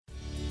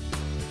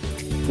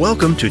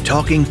Welcome to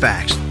Talking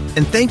Facts,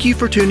 and thank you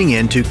for tuning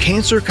in to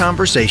Cancer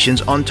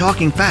Conversations on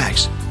Talking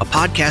Facts, a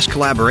podcast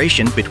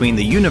collaboration between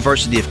the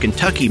University of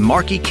Kentucky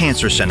Markey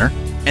Cancer Center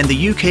and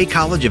the UK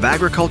College of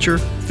Agriculture,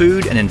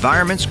 Food and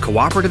Environment's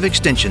Cooperative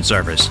Extension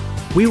Service.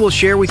 We will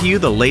share with you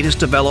the latest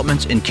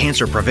developments in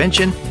cancer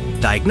prevention,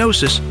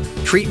 diagnosis,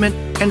 treatment,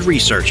 and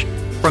research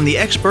from the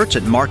experts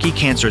at Markey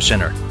Cancer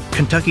Center,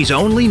 Kentucky's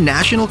only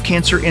National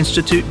Cancer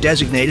Institute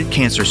designated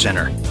cancer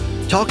center.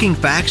 Talking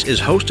Facts is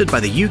hosted by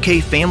the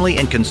UK Family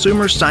and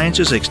Consumer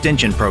Sciences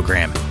Extension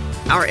Program.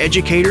 Our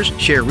educators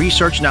share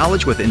research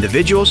knowledge with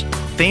individuals,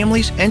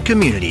 families, and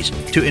communities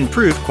to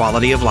improve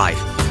quality of life.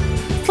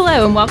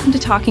 Hello and welcome to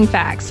Talking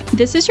Facts.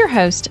 This is your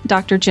host,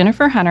 Dr.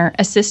 Jennifer Hunter,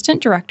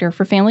 Assistant Director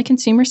for Family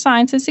Consumer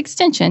Sciences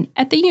Extension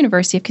at the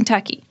University of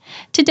Kentucky.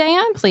 Today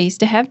I'm pleased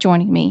to have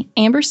joining me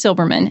Amber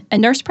Silberman, a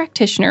nurse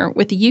practitioner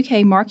with the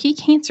UK Markey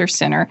Cancer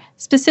Center,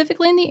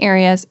 specifically in the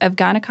areas of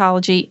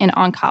gynecology and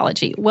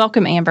oncology.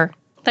 Welcome, Amber.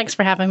 Thanks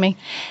for having me.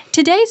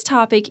 Today's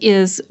topic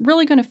is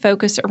really going to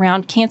focus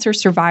around cancer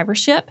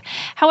survivorship.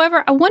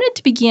 However, I wanted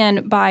to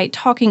begin by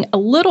talking a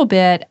little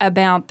bit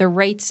about the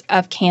rates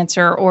of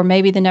cancer, or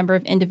maybe the number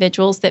of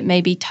individuals that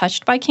may be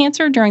touched by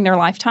cancer during their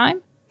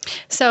lifetime.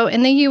 So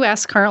in the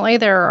U.S. currently,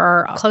 there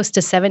are close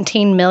to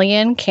 17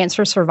 million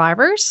cancer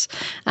survivors,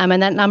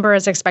 and that number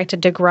is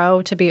expected to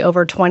grow to be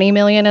over 20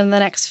 million in the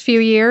next few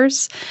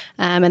years.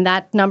 And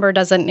that number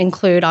doesn't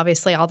include,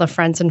 obviously, all the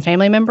friends and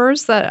family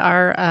members that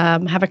are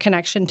have a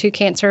connection to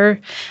cancer.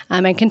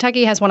 And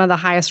Kentucky has one of the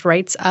highest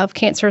rates of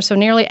cancer, so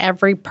nearly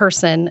every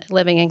person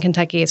living in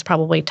Kentucky is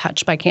probably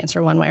touched by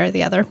cancer one way or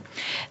the other.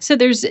 So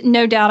there's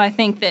no doubt, I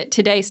think, that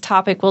today's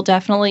topic will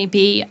definitely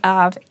be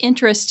of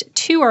interest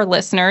to our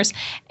listeners.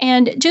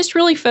 And just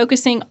really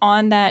focusing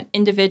on that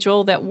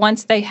individual that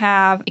once they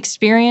have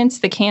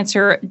experienced the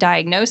cancer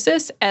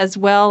diagnosis as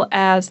well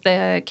as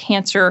the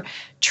cancer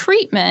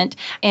treatment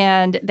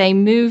and they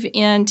move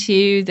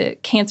into the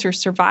cancer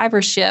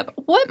survivorship,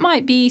 what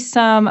might be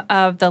some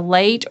of the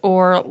late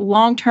or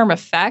long-term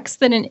effects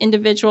that an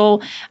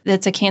individual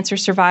that's a cancer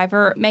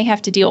survivor may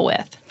have to deal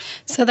with?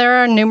 So there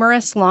are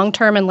numerous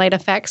long-term and late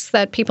effects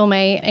that people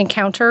may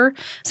encounter.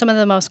 Some of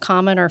the most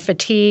common are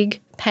fatigue,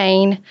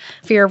 pain,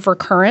 fear of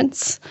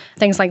recurrence,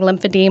 things like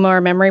lymphedema or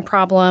memory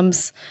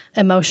problems,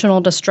 emotional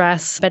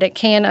distress. But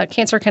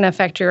cancer can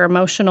affect your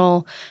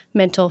emotional,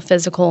 mental,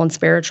 physical, and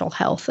spiritual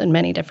health in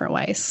many different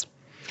ways.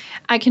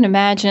 I can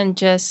imagine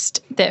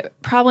just that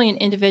probably an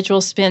individual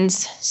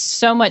spends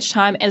so much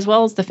time, as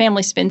well as the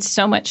family spends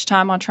so much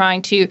time on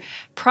trying to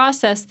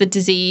process the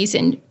disease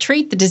and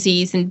treat the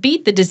disease and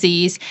beat the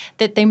disease,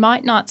 that they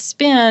might not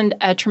spend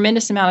a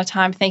tremendous amount of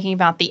time thinking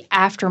about the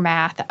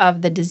aftermath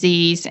of the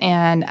disease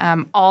and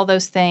all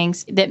those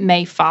things that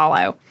may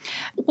follow.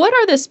 What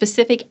are the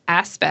specific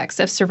aspects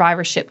of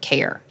survivorship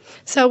care?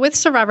 So with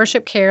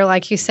survivorship care,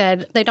 like you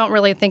said, they don't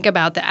really think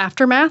about the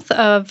aftermath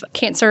of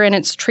cancer and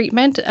its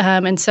treatment.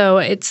 And so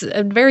it's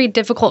a very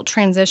difficult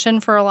transition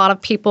for a lot of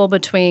people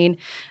between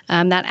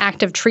that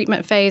active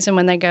treatment phase and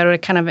when they go to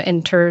kind of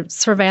enter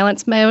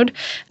surveillance mode.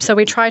 So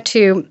we try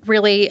to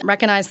really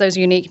recognize those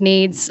unique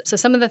needs. So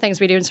some of the things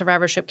we do in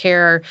survivorship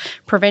care are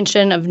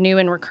prevention of new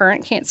and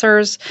recurrent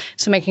cancers.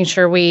 So making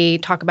sure we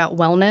talk about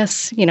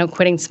wellness,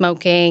 quitting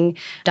smoking,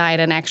 diet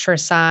and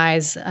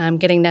exercise,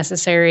 getting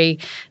necessary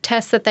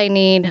tests that they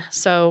need.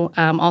 So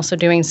also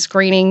doing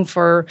screening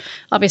for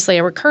obviously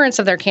a recurrence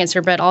of their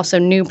cancer, but also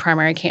new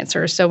primary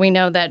cancer. So we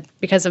know that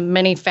because of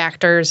many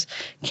factors,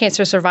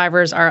 cancer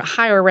survivors are at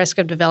higher risk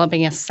of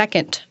developing a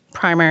second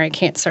primary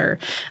cancer.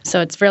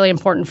 So it's really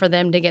important for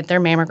them to get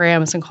their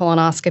mammograms and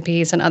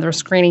colonoscopies and other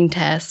screening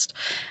tests.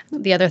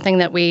 The other thing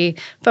that we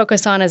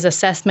focus on is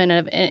assessment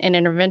of and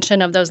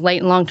intervention of those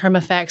late and long-term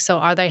effects. So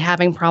are they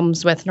having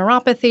problems with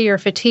neuropathy or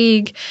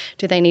fatigue?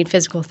 Do they need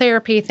physical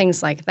therapy?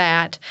 Things like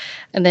that.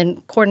 And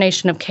then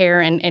coordination of care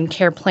and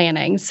care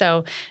planning.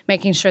 So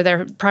making sure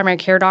their primary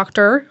care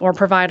doctor or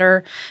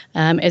provider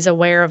is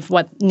aware of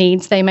what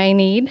needs they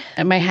may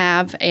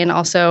have, and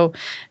also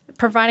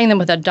providing them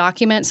with a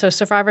document. So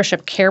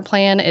survivorship care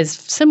plan is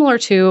similar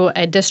to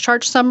a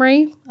discharge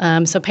summary.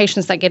 So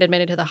patients that get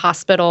admitted to the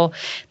hospital,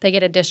 they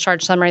get a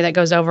discharge summary that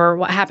goes over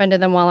what happened to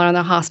them while they're in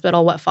the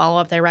hospital, what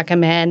follow-up they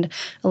recommend,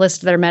 a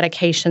list of their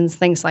medications,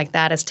 things like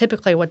that is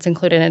typically what's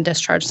included in a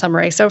discharge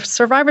summary. So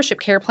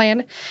survivorship care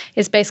plan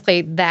is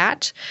basically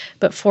that,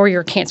 but for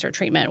your cancer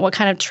treatment. What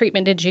kind of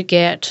treatment did you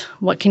get?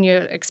 What can you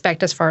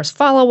expect as far as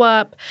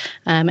follow-up,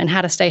 and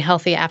how to stay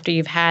healthy after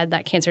you've had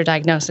that cancer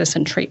diagnosis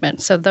and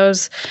treatment. So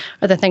those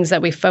are the things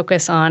that we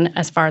focus on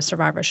as far as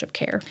survivorship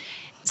care.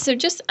 So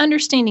just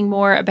understanding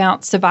more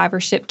about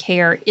survivorship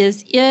care,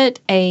 is it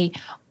a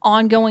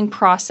ongoing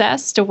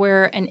process to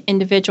where an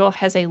individual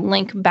has a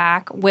link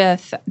back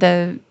with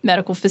the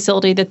medical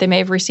facility that they may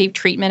have received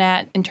treatment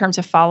at in terms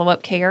of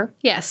follow-up care?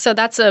 Yes, so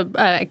that's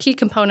a key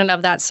component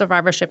of that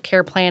survivorship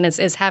care plan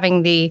is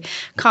having the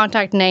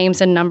contact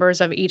names and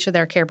numbers of each of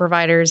their care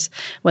providers,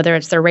 whether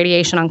it's their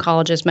radiation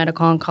oncologist,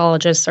 medical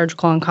oncologist,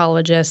 surgical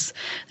oncologist,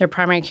 their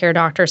primary care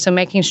doctor. So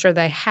making sure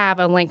they have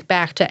a link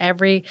back to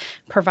every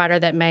provider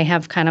that may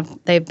have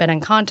they've been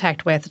in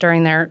contact with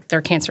during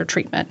their cancer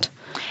treatment.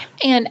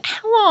 And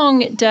how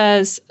long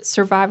does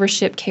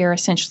survivorship care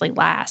essentially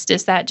last?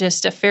 Is that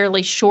just a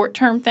fairly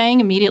short-term thing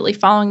immediately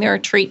following their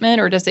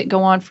treatment, or does it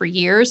go on for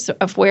years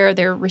of where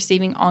they're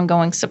receiving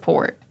ongoing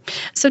support?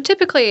 So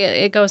typically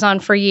it goes on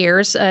for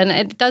years, and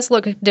it does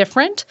look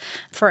different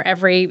for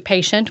every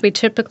patient. We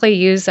typically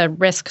use a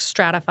risk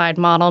stratified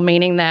model,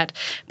 meaning that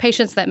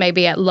patients that may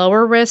be at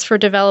lower risk for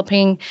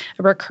developing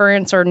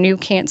recurrence or new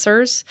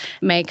cancers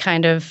may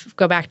kind of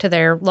go back to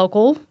their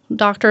local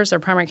doctors, their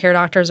primary care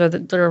doctors, or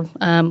their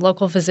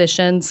local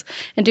physicians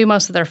and do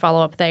most of their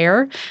follow-up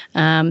there.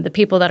 The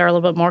people that are a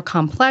little bit more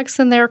complex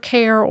in their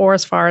care, or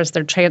as far as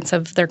their chance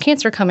of their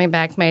cancer coming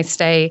back, may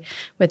stay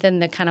within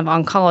the kind of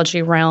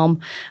oncology realm.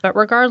 But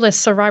regardless,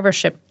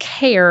 survivorship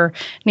care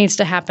needs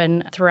to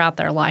happen throughout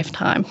their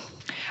lifetime.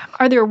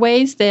 Are there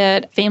ways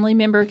that a family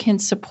member can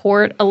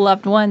support a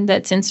loved one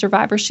that's in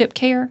survivorship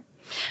care?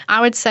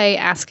 I would say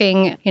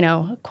asking,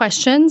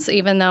 questions,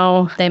 even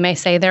though they may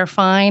say they're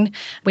fine.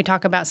 We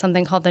talk about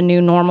something called the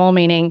new normal,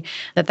 meaning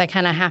that they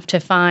kind of have to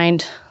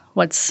find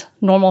what's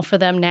normal for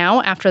them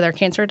now after their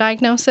cancer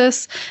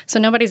diagnosis. So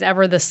nobody's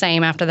ever the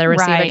same after they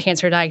receive a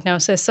cancer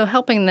diagnosis. So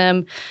helping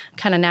them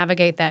kind of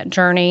navigate that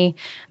journey,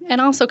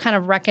 and also kind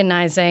of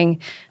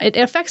recognizing it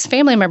affects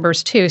family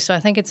members too. So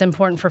I think it's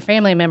important for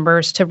family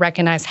members to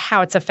recognize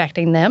how it's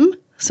affecting them.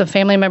 So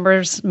family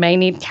members may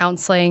need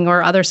counseling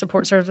or other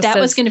support services. That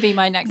was going to be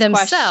my next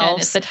themselves. question.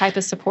 It's the type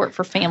of support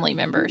for family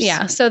members.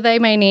 Yeah. So they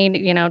may need,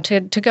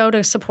 to go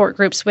to support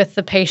groups with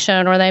the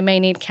patient, or they may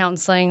need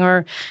counseling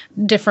or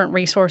different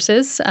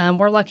resources.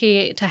 We're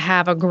lucky to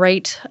have a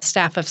great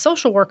staff of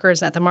social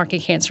workers at the Markey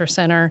Cancer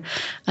Center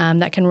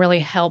that can really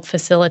help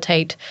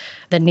facilitate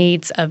the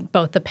needs of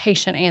both the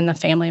patient and the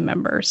family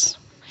members.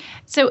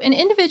 So an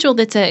individual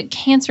that's a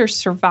cancer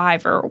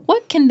survivor,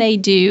 what can they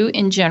do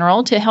in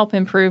general to help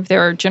improve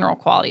their general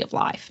quality of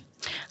life?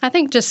 I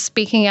think just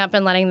speaking up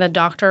and letting the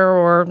doctor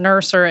or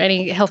nurse or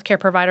any healthcare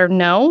provider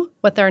know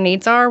what their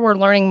needs are. We're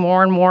learning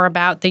more and more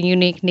about the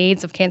unique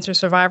needs of cancer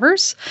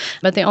survivors,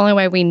 but the only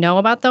way we know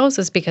about those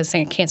is because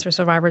cancer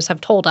survivors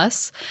have told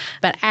us.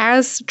 But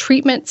as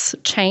treatments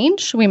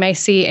change, we may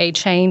see a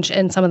change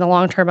in some of the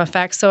long-term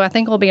effects. So I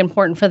think it will be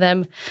important for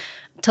them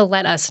to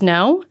let us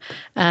know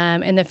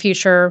in the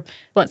future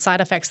what side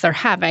effects they're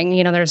having.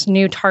 There's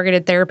new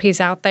targeted therapies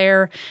out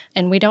there,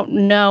 and we don't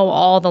know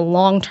all the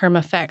long-term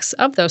effects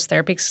of those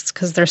therapies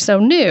because they're so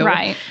new.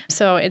 Right.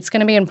 So it's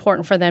going to be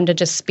important for them to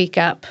just speak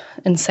up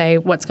and say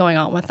what's going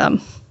on with them.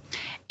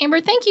 Amber,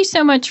 thank you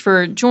so much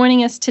for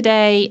joining us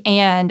today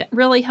and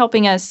really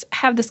helping us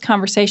have this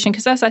conversation,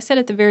 because as I said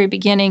at the very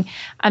beginning,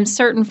 I'm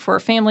certain for a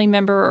family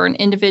member or an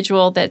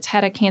individual that's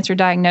had a cancer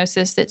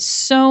diagnosis that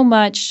so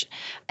much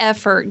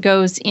effort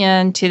goes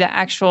into the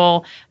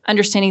actual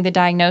understanding the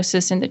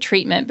diagnosis and the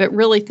treatment, but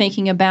really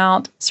thinking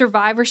about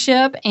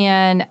survivorship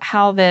and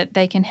how that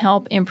they can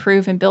help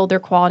improve and build their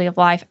quality of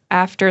life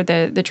after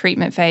the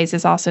treatment phase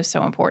is also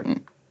so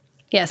important.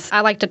 Yes,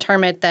 I like to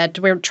term it that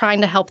we're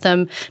trying to help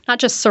them not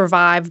just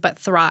survive, but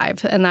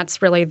thrive. And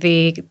that's really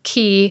the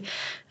key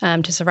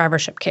to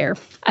survivorship care.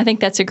 I think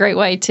that's a great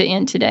way to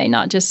end today,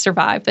 not just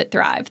survive, but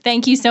thrive.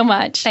 Thank you so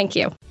much. Thank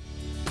you.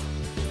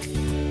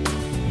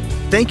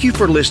 Thank you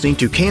for listening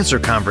to Cancer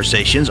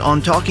Conversations on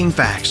Talking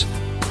Facts.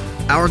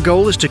 Our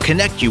goal is to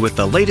connect you with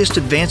the latest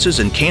advances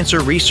in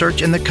cancer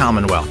research in the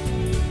Commonwealth.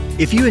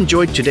 If you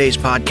enjoyed today's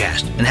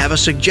podcast and have a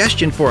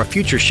suggestion for a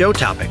future show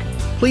topic,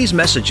 please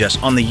message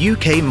us on the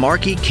UK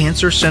Markey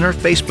Cancer Center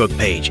Facebook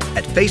page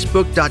at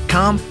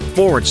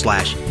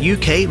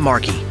facebook.com/UK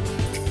Markey,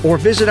 or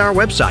visit our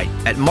website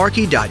at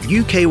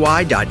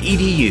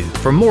markey.uky.edu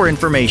for more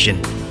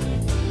information.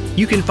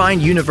 You can find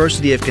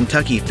University of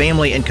Kentucky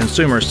Family and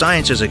Consumer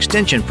Sciences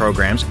Extension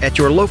programs at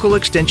your local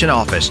Extension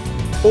office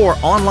or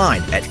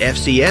online at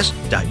fcs.uky.edu.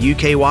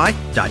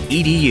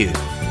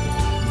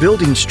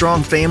 Building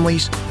strong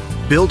families,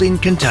 building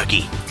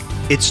Kentucky.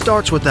 It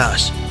starts with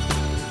us.